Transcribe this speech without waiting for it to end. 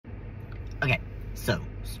Okay, so,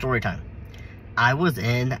 story time. I was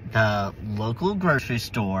in the local grocery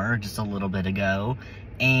store just a little bit ago,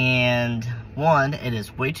 and one, it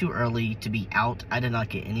is way too early to be out. I did not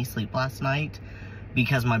get any sleep last night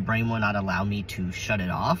because my brain would not allow me to shut it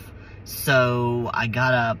off. So I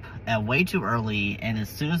got up at way too early, and as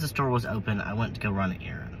soon as the store was open, I went to go run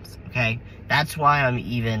errands, okay? That's why I'm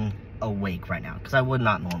even awake right now, because I would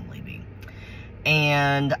not normally be.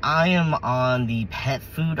 And I am on the pet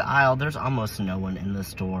food aisle. There's almost no one in the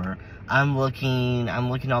store. I'm looking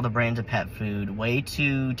all the brands of pet food, way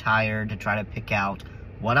too tired to try to pick out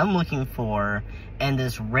what I'm looking for. And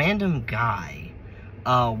this random guy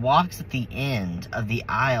walks at the end of the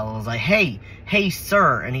aisle. Is like, hey,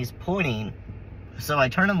 sir, and he's pointing. So I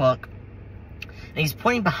turn and look, and he's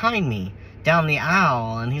pointing behind me down the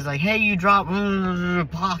aisle, and he's like, hey, you dropped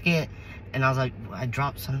pocket. And I was like, I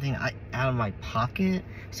dropped something out of my pocket?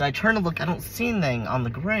 So I turn to look, I don't see anything on the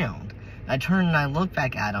ground. I turn and I look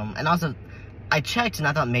back at him, and also, I checked and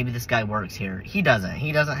I thought maybe this guy works here. He doesn't.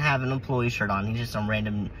 He doesn't have an employee shirt on. He's just some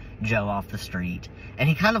random Joe off the street. And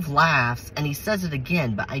he kind of laughs, and he says it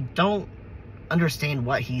again, but I don't understand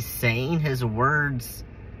what he's saying. His words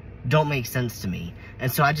don't make sense to me. And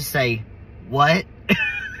so I just say, what?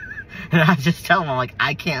 And I just tell him, I'm like,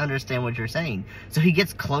 I can't understand what you're saying. So he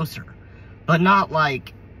gets closer. But not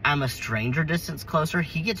like I'm a stranger distance closer.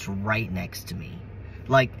 He gets right next to me.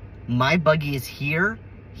 Like, my buggy is here.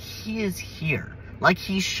 He is here. Like,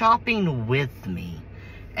 he's shopping with me.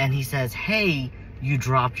 And he says, hey, you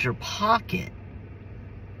dropped your pocket.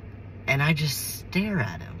 And I just stare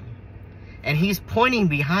at him. And he's pointing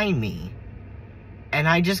behind me. And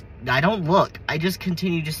I don't look. I just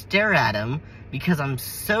continue to stare at him because I'm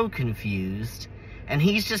so confused. And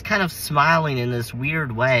he's just kind of smiling in this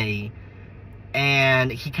weird way. And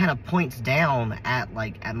he kind of points down at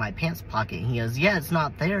my pants pocket. And he goes, yeah, it's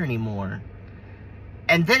not there anymore.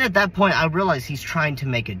 And then at that point, I realize he's trying to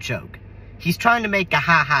make a joke. He's trying to make a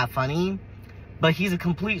ha-ha funny. But he's a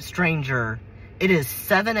complete stranger. It is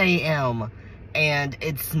 7 a.m. and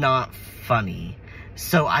it's not funny.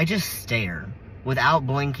 So I just stare without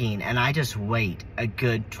blinking. And I just wait a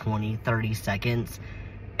good 20, 30 seconds.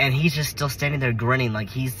 And he's just still standing there grinning like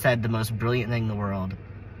he said the most brilliant thing in the world.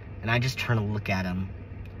 And I just turn to look at him,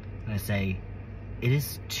 and I say, it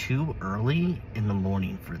is too early in the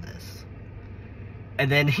morning for this.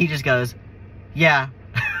 And then he just goes, yeah.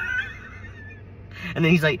 And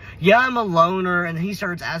then he's like, yeah, I'm a loner. And then he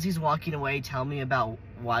starts, as he's walking away, telling me about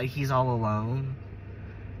why he's all alone.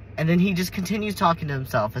 And then he just continues talking to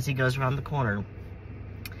himself as he goes around the corner.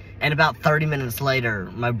 And about 30 minutes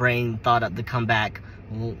later, my brain thought up to come back,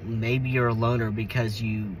 well, maybe you're a loner because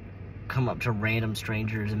you come up to random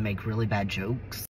strangers and make really bad jokes.